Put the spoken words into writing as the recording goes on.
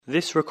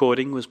This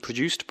recording was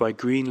produced by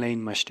Green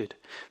Lane Masjid.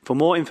 For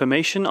more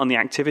information on the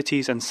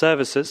activities and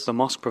services the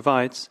mosque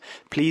provides,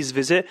 please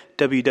visit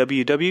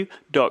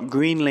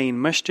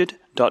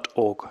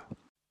www.greenlanemasjid.org.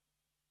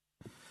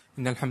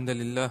 إن الحمد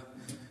لله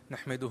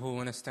نحمده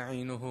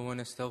ونستعينه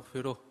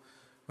ونستغفره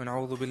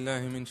ونعوذ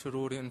بالله من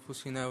شرور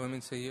أنفسنا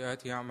ومن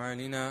سيئات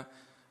أعمالنا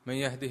من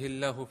يهده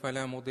الله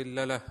فلا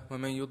مضل له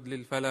ومن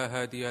يضلل فلا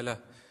هادي له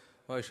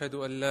وأشهد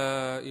أن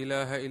لا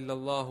إله إلا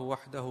الله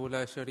وحده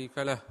لا شريك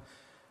له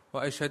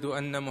وأشهد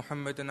أن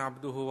محمدا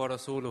عبده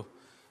ورسوله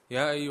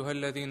يا أيها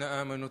الذين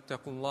آمنوا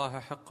اتقوا الله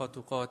حق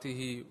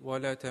تقاته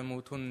ولا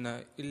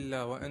تموتن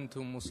إلا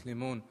وأنتم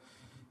مسلمون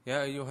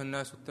يا أيها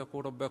الناس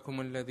اتقوا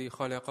ربكم الذي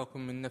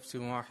خلقكم من نفس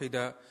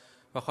واحدة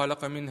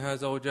وخلق منها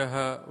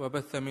زوجها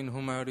وبث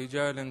منهما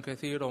رجالا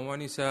كثيرا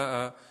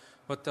ونساء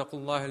واتقوا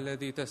الله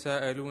الذي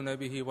تساءلون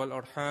به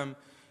والأرحام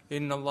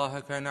إن الله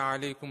كان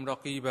عليكم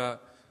رقيبا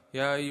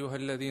يا أيها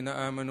الذين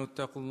آمنوا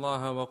اتقوا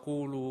الله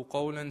وقولوا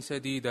قولا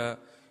سديدا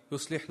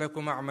يصلح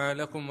لكم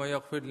أعمالكم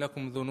ويغفر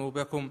لكم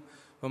ذنوبكم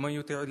ومن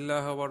يطع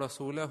الله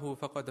ورسوله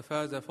فقد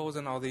فاز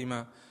فوزا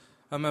عظيما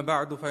أما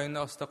بعد فإن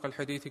أصدق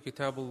الحديث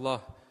كتاب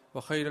الله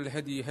وخير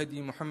الهدي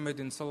هدي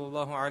محمد صلى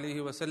الله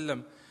عليه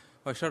وسلم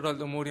وشر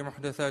الأمور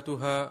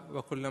محدثاتها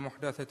وكل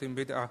محدثة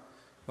بدعة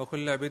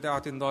وكل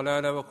بدعة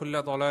ضلالة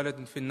وكل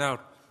ضلالة في النار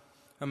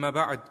أما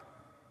بعد.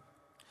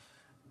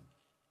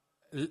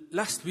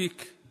 Last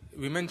week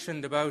we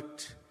mentioned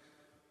about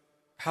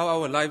how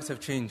our lives have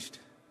changed.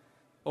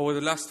 Over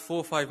the last 4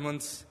 or 5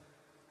 months,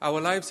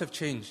 our lives have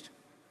changed.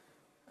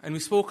 And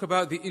we spoke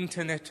about the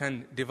internet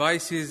and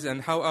devices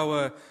and how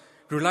our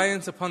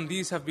reliance upon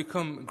these have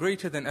become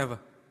greater than ever.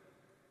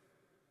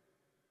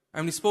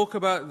 And we spoke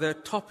about the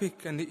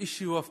topic and the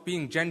issue of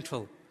being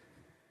gentle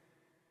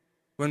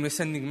when we're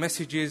sending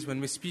messages,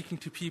 when we're speaking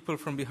to people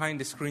from behind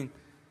the screen.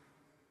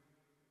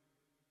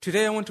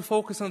 Today I want to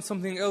focus on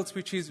something else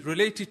which is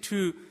related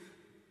to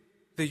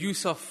the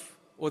use of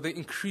or the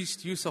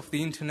increased use of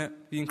the internet,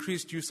 the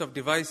increased use of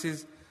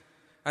devices,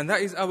 and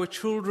that is our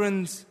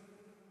children's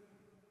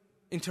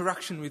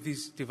interaction with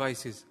these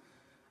devices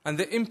and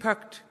the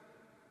impact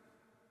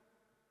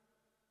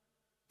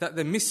that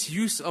the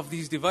misuse of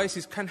these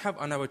devices can have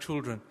on our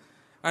children.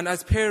 And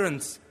as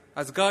parents,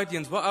 as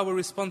guardians, what our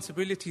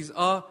responsibilities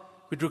are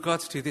with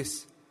regards to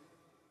this.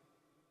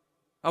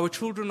 Our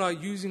children are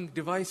using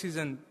devices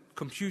and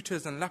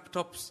computers and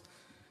laptops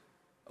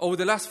over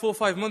the last 4 or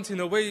 5 months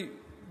in a way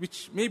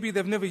which maybe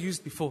they've never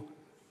used before.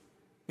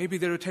 Maybe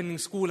they're attending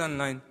school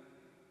online.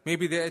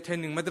 Maybe they're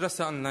attending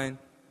madrasa online.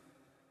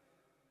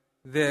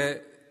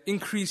 The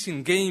increase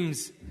in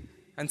games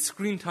and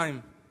screen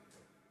time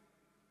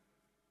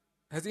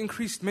has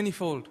increased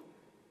manyfold.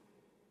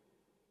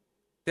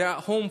 They're at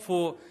home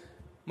for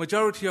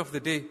majority of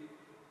the day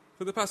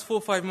for the past 4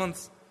 or 5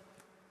 months.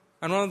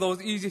 And one of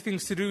those easy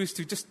things to do is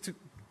to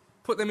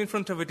put them in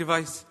front of a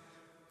device,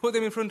 put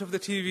them in front of the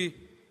TV,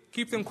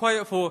 keep them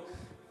quiet for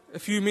a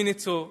few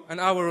minutes or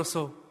an hour or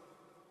so.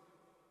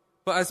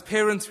 But as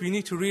parents, we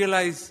need to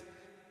realize,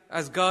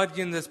 as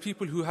guardians, as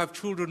people who have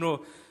children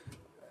or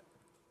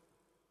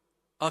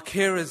are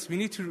carers, we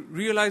need to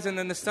realize and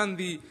understand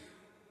the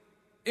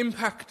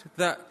impact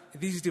that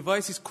these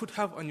devices could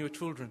have on your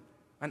children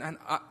and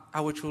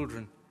our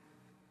children.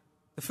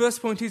 The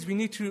first point is we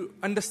need to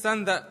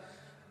understand that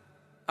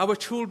our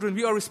children,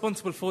 we are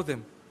responsible for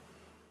them.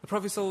 The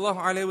Prophet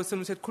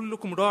ﷺ said,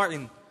 كُلُّكُمْ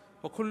رَاعٍ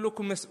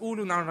وَكُلُّكُمْ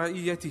مَسْئُولٌ عَنْ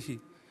رَعِيَّتِهِ.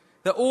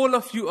 That all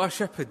of you are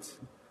shepherds.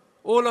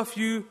 All of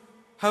you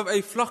have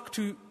a flock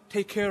to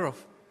take care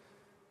of.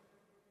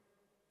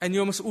 And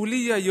your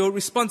mas'uliyah, your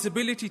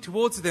responsibility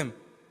towards them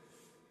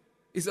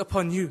is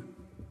upon you.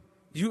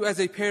 You as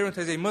a parent,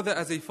 as a mother,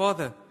 as a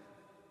father.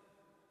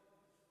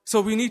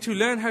 So we need to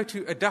learn how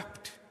to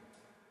adapt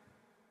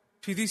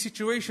to these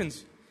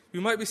situations. We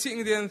might be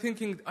sitting there and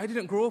thinking, I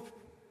didn't grow up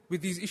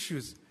with these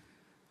issues.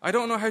 I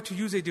don't know how to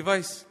use a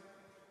device.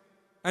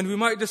 And we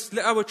might just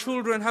let our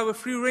children have a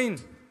free rein.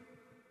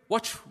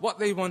 Watch what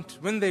they want,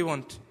 when they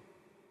want.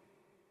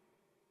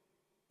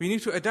 We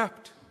need to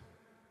adapt.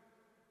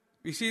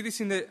 We see this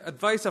in the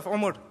advice of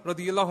Umar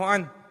radiyallahu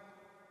anh,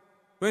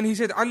 when he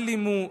said,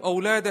 "Allimu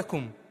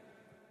awladakum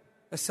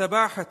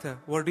as-sabahata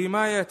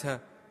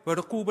wa-rimayata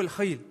wa-raqub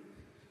al-khayl."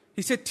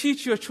 He said,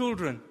 teach your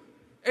children,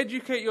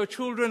 educate your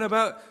children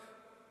about,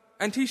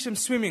 and teach them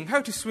swimming,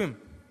 how to swim,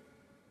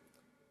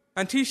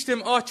 and teach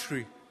them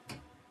archery,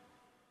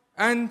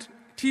 and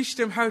teach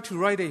them how to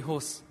ride a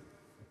horse.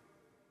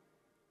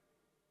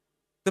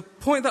 The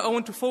point that I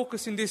want to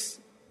focus in this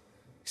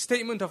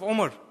statement of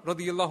Umar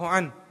radiyallahu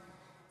anh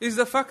is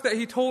the fact that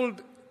he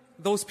told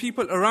those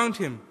people around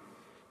him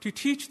to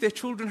teach their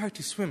children how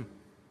to swim.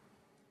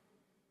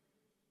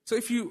 So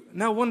if you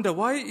now wonder,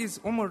 why is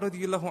Umar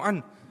radiyallahu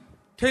anh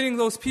telling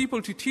those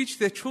people to teach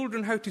their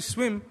children how to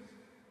swim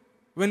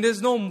when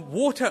there's no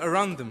water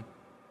around them?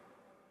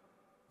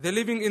 They're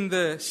living in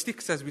the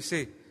sticks, as we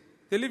say.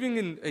 They're living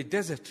in a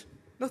desert.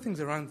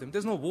 Nothing's around them.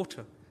 There's no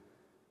water.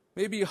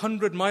 Maybe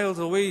 100 miles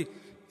away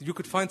you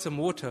could find some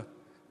water.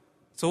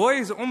 So why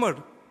is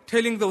Umar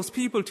telling those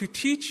people to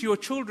teach your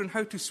children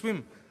how to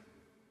swim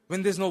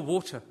when there's no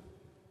water?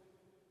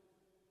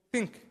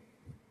 Think.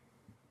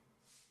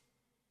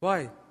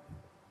 Why?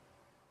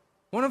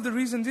 One of the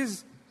reasons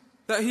is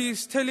that he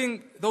is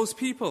telling those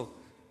people,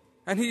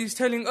 and he is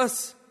telling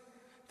us,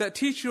 that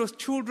teach your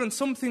children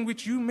something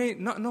which you may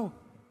not know.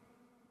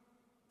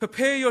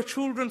 Prepare your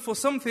children for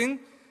something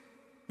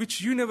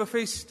which you never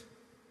faced.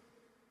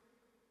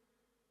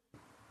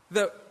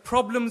 The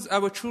problems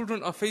our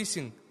children are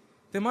facing,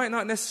 they might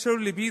not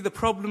necessarily be the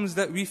problems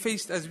that we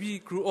faced as we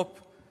grew up.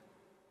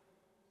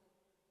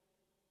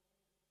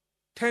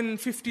 10,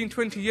 15,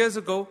 20 years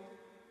ago,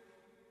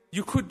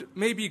 you could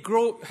maybe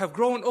have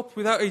grown up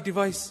without a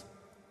device,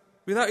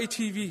 without a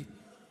TV.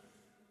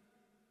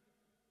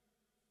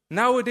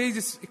 Nowadays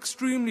it's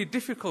extremely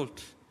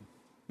difficult.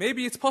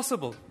 Maybe it's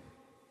possible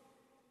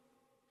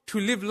to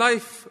live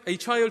life, a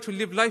child to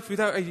live life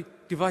without a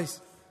device.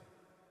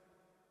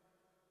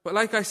 But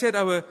like I said,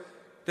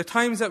 the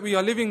times that we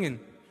are living in,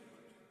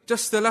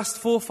 just the last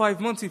 4 or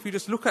 5 months, if you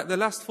just look at the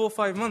last 4 or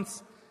 5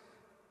 months,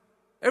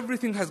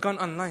 everything has gone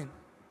online.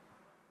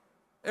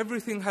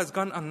 Everything has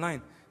gone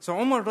online. So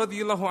Umar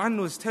radiallahu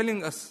anhu is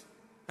telling us,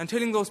 and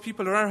telling those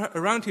people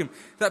around him,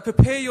 that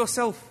prepare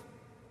yourself,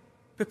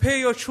 prepare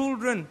your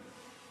children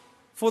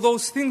for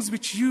those things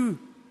which you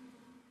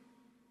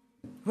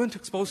weren't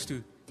exposed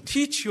to.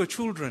 Teach your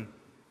children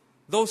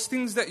those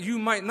things that you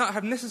might not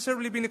have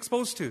necessarily been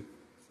exposed to.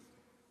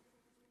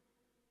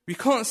 We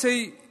can't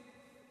say,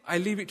 I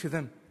leave it to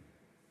them.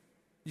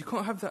 You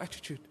can't have that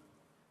attitude.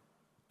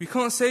 We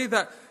can't say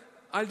that,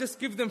 I'll just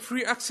give them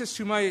free access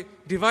to my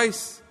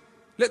device.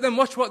 Let them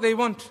watch what they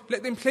want.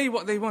 Let them play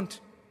what they want.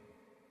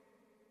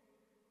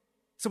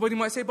 Somebody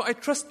might say, but I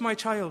trust my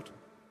child.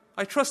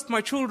 I trust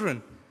my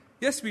children.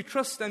 Yes, we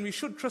trust and we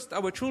should trust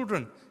our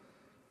children.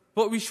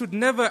 But we should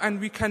never and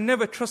we can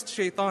never trust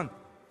shaitan.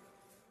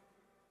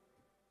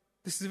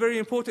 This is very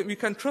important. We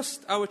can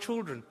trust our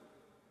children,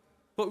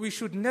 but we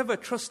should never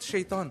trust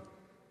shaitan.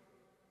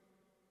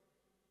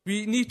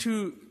 We need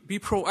to be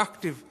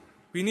proactive.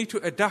 We need to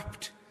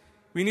adapt.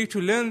 We need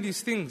to learn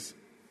these things.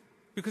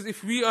 Because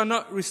if we are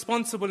not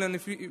responsible and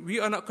if we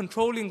are not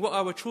controlling what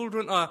our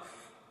children are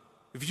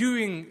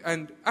viewing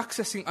and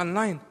accessing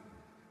online,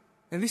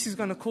 and this is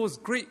going to cause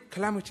great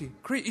calamity,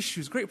 great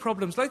issues, great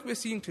problems like we're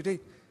seeing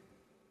today.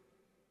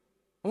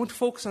 I want to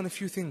focus on a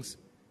few things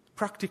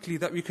practically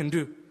that we can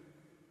do.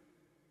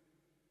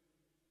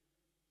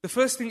 The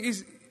first thing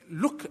is,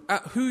 look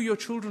at who your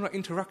children are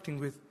interacting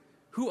with.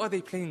 Who are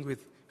they playing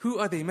with? Who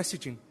are they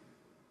messaging?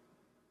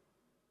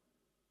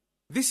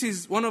 This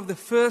is one of the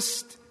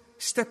first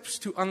steps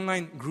to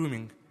online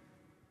grooming.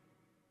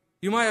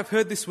 You might have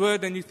heard this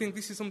word and you think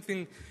this is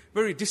something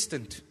very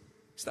distant.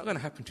 It's not going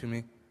to happen to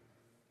me.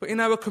 But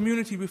in our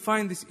community we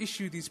find this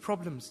issue, these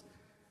problems.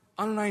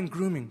 Online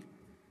grooming.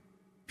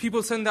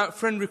 People send out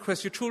friend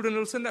requests. Your children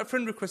will send out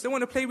friend requests. They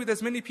want to play with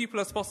as many people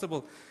as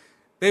possible.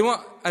 They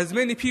want as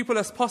many people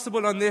as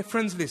possible on their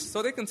friends list.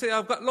 So they can say,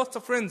 I've got lots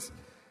of friends.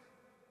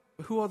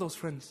 But who are those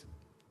friends?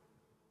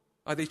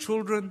 Are they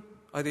children?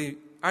 Are they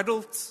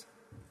adults?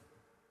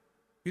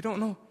 We don't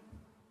know.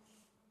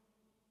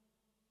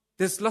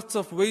 There's lots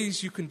of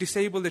ways you can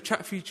disable the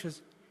chat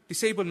features,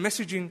 disable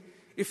messaging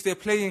if they're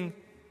playing,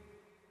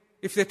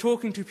 if they're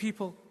talking to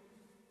people,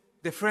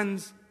 their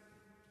friends,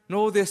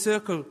 know their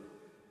circle,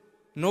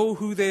 know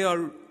who they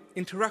are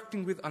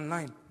interacting with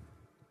online.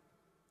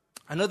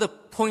 Another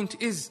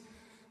point is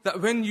that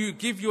when you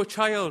give your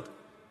child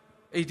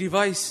a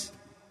device,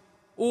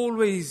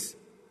 always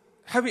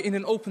have it in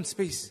an open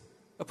space,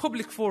 a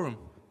public forum,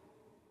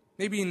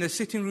 maybe in the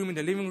sitting room, in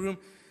the living room.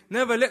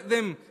 Never let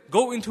them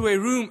go into a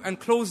room and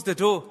close the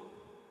door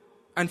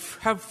and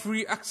have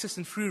free access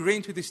and free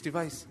reign to this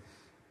device.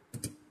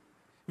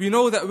 We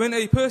know that when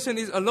a person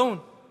is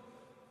alone,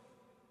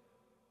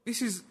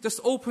 this just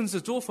opens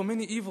the door for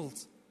many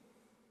evils.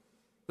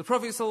 The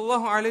Prophet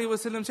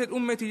ﷺ said,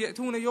 Ummati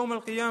ya'tuna yawm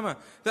al-qiyamah,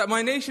 that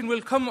my nation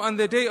will come on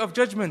the day of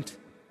judgment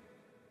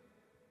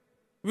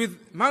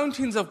with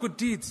mountains of good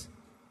deeds.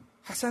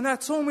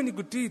 Hasanat, so many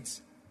good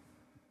deeds.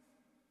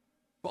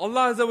 But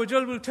Allah Azza wa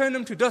Jal will turn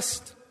them to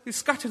dust. He'll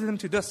scatter them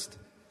to dust.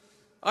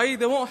 I.e.,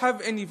 they won't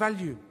have any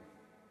value,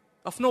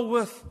 of no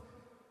worth.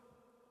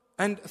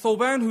 And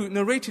Thawban, who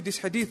narrated this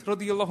hadith,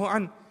 radiyallahu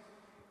an,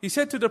 he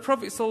said to the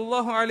Prophet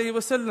sallallahu alayhi wa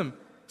sallam,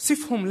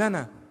 Sifhum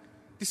lana.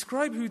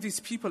 Describe who these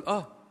people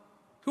are.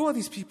 Who are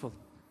these people?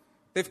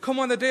 They've come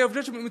on the day of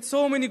judgment with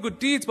so many good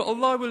deeds, but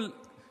Allah will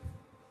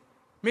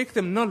make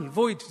them null,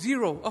 void,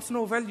 zero, of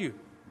no value.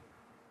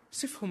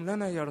 Sifhum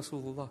lana ya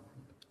Rasulullah.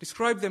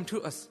 Describe them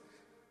to us.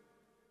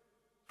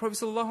 Prophet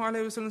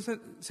ﷺ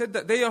said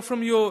that they are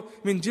from your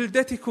min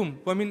jildatikum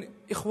wa min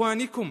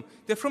ikhwanikum.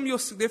 They're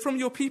from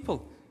your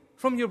people,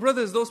 from your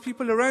brothers, those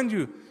people around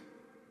you.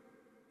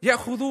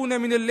 يَأْخُذُونَ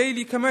مِنَ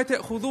اللَّيْلِ كَمَا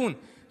تَأْخُذُونَ.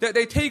 That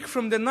they take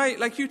from the night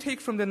like you take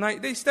from the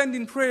night. They stand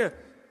in prayer.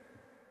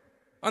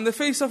 On the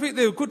face of it,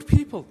 they're good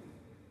people.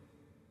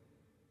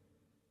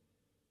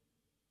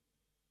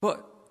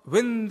 But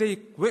when they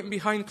went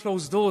behind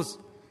closed doors,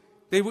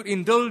 they would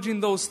indulge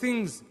in those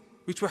things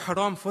which were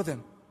haram for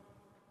them.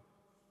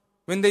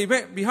 When they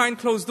went behind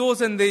closed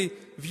doors and they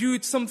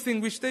viewed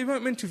something which they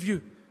weren't meant to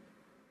view.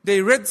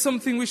 They read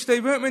something which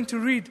they weren't meant to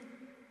read.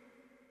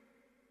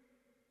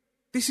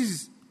 This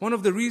is one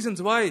of the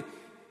reasons why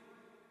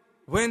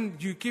when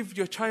you give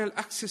your child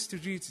access to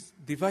these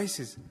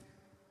devices,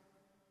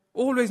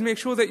 always make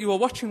sure that you are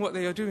watching what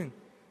they are doing.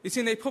 It's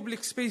in a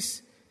public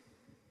space.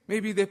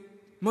 Maybe their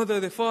mother,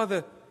 their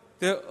father,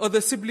 their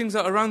other siblings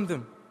are around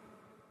them.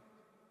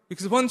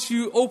 Because once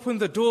you open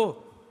the door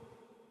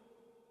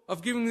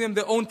of giving them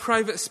their own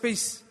private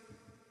space,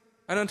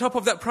 and on top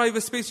of that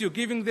private space, you're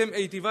giving them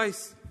a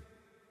device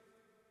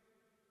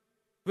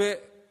where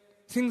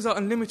things are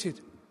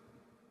unlimited.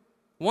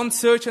 One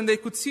search and they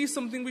could see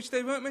something which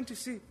they weren't meant to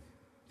see.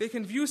 They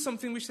can view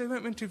something which they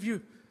weren't meant to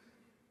view.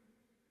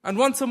 And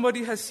once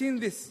somebody has seen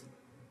this,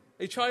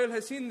 a child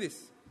has seen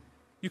this,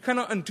 you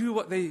cannot undo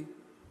what they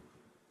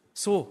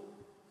saw.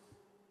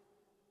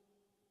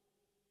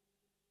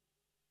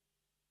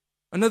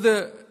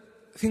 Another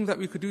thing that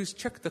we could do is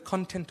check the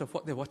content of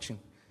what they're watching.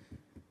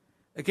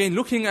 Again,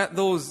 looking at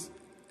those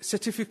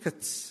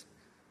certificates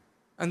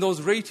and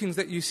those ratings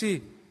that you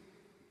see,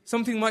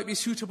 something might be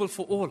suitable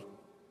for all.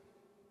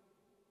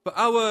 But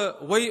our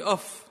way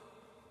of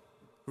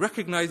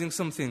recognizing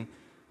something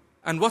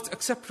and what's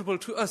acceptable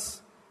to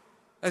us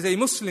as a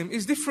Muslim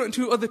is different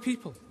to other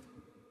people.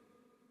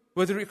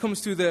 Whether it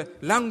comes to the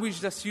language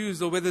that's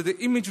used or whether the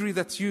imagery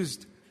that's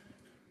used.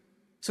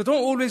 So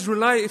don't always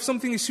rely if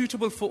something is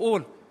suitable for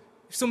all,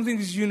 if something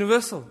is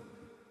universal.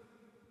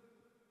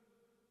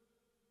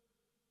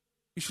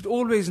 You should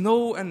always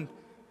know and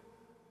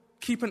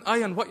keep an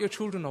eye on what your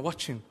children are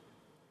watching,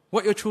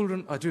 what your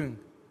children are doing.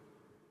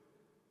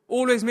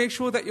 Always make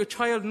sure that your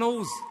child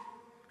knows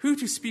who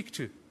to speak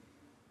to.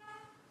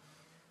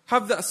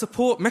 Have that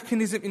support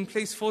mechanism in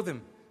place for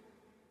them.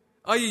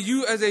 i.e.,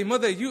 you as a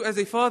mother, you as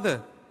a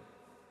father,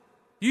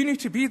 you need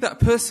to be that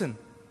person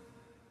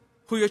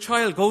who your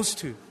child goes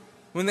to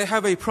when they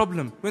have a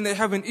problem, when they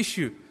have an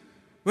issue,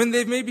 when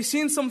they've maybe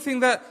seen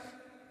something that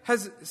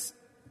has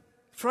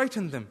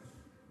frightened them,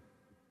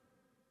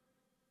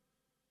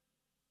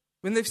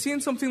 when they've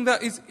seen something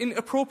that is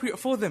inappropriate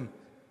for them.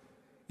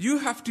 You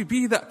have to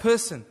be that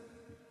person.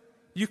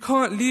 You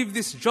can't leave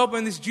this job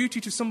and this duty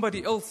to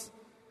somebody else.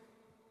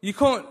 You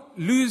can't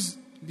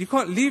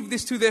leave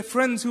this to their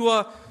friends who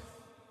are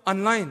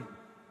online.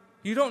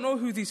 You don't know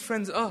who these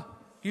friends are.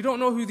 You don't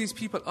know who these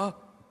people are.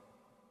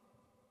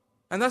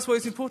 And that's why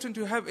it's important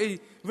to have a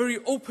very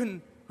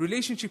open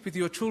relationship with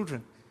your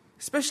children,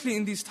 especially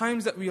in these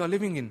times that we are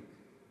living in.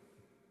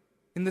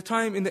 In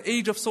the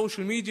age of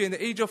social media, in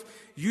the age of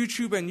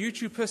YouTube and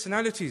YouTube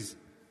personalities.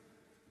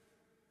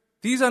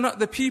 These are not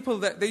the people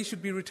that they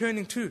should be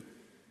returning to.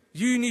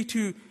 You need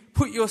to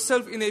put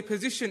yourself in a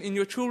position in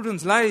your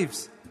children's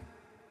lives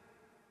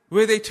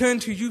where they turn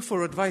to you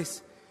for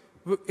advice.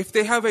 If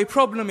they have a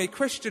problem, a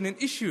question, an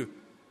issue,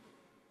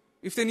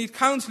 if they need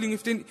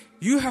counseling,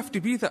 you have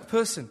to be that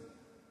person.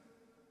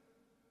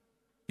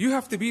 You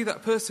have to be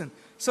that person.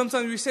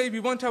 Sometimes we say we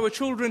want our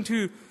children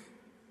to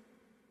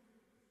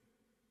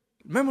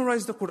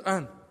memorize the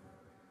Quran.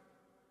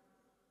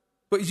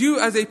 But you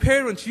as a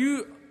parent,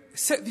 you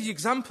set the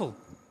example.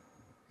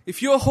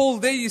 If your whole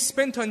day is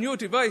spent on your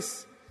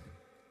device,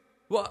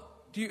 what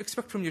do you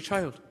expect from your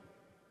child?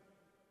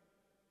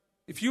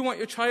 If you want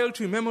your child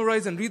to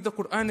memorize and read the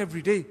Quran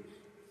every day,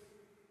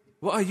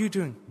 what are you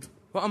doing?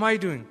 What am I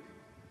doing?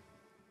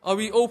 Are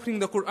we opening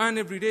the Quran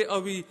every day?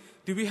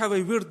 Do we have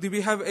a wird? Do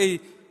we have a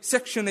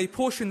section, a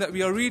portion that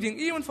we are reading,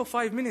 even for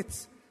 5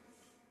 minutes?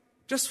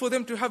 Just for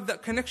them to have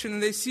that connection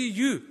and they see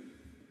you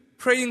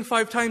praying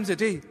 5 times a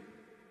day.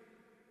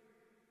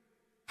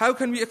 How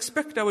can we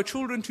expect our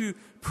children to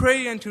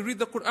pray and to read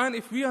the Quran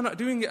if we are not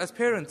doing it as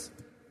parents?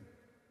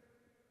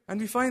 And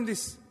we find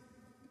this.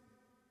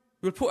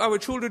 We'll put our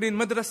children in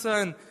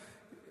madrasa and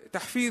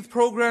tahfidh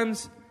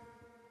programs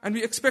and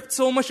we expect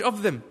so much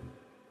of them.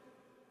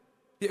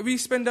 Yet we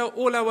spend out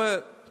all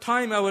our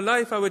time, our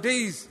life, our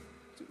days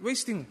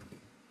wasting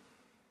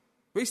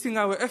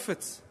our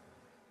efforts.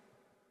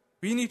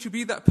 We need to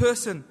be that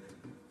person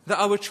that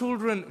our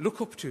children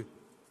look up to.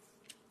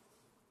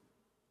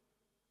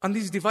 On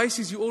these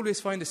devices, you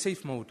always find a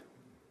safe mode.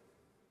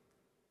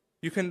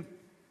 You can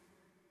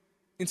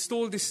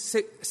install this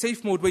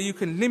safe mode where you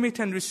can limit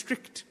and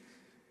restrict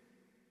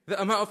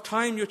the amount of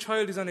time your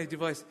child is on a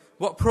device,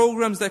 what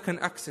programs they can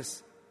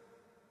access,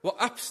 what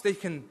apps they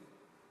can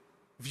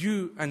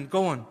view and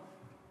go on.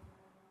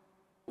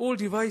 All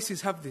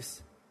devices have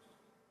this.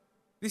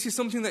 This is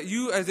something that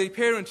you as a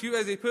parent, you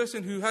as a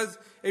person who has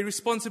a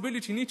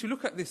responsibility need to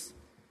look at this.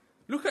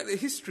 Look at the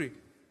history.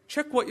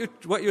 Check what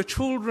your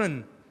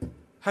children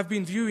have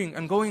been viewing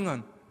and going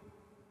on.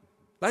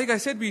 Like I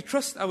said, we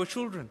trust our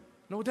children,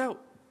 no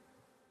doubt.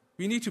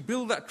 We need to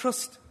build that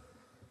trust.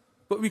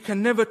 But we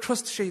can never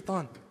trust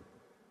shaitan.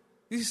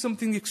 This is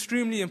something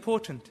extremely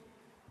important.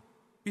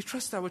 We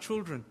trust our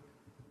children.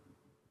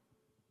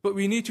 But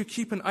we need to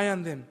keep an eye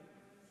on them.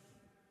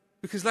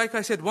 Because like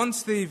I said,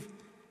 once they've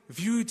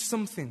viewed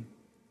something,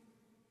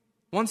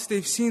 once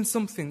they've seen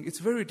something, it's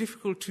very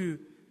difficult to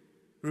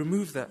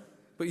remove that.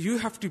 But you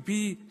have to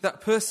be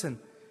that person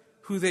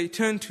who they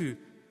turn to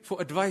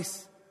for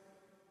advice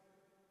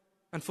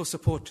and for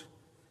support.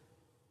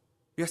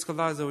 We ask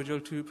Allah Azza wa Jal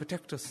to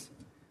protect us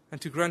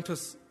and to grant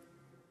us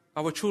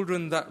our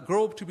children that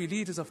grow up to be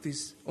leaders of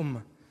this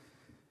ummah.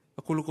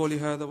 أقول قولي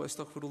هذا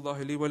وأستغفر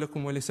الله لي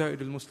ولكم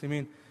ولسائر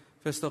المسلمين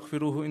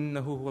فاستغفروه إنه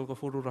هو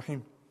الغفور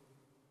الرحيم.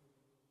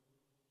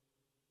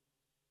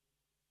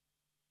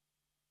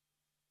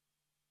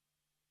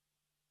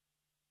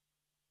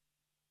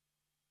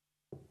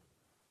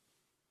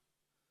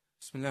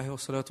 بسم الله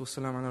والصلاة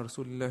والسلام على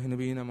رسول الله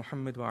نبينا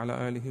محمد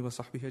وعلى آله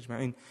وصحبه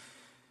أجمعين.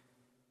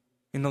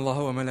 إن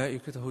الله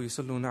وملائكته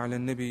يصلون على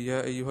النبي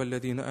يا أيها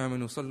الذين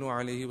آمنوا صلوا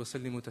عليه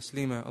وسلموا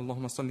تسليما.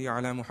 اللهم صل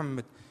على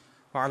محمد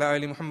وعلى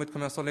آل محمد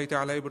كما صليت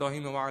على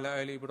إبراهيم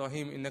وعلى آل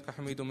إبراهيم إنك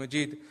حميد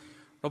مجيد.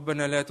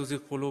 ربنا لا تزغ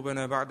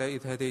قلوبنا بعد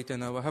إذ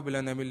هديتنا وهب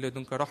لنا من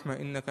لدنك رحمة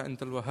إنك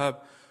أنت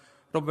الوهاب.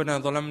 ربنا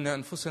ظلمنا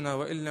أنفسنا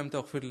وإن لم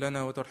تغفر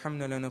لنا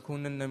وترحمنا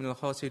لنكونن من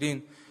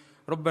الخاسرين.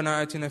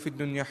 ربنا آتنا في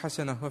الدنيا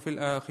حسنة وفي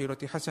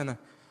الآخرة حسنة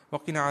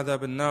وقنا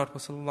عذاب النار.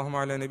 وصلى الله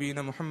على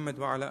نبينا محمد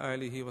وعلى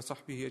آله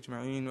وصحبه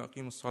أجمعين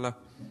وأقيموا الصلاة.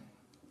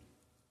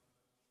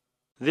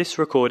 This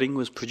recording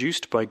was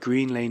produced by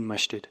Green Lane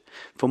Masjid.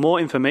 For more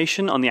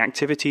information on the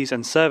activities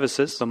and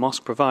services the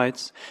mosque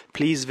provides,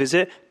 please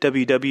visit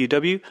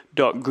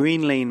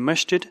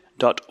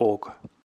www.greenlanemasjid.org.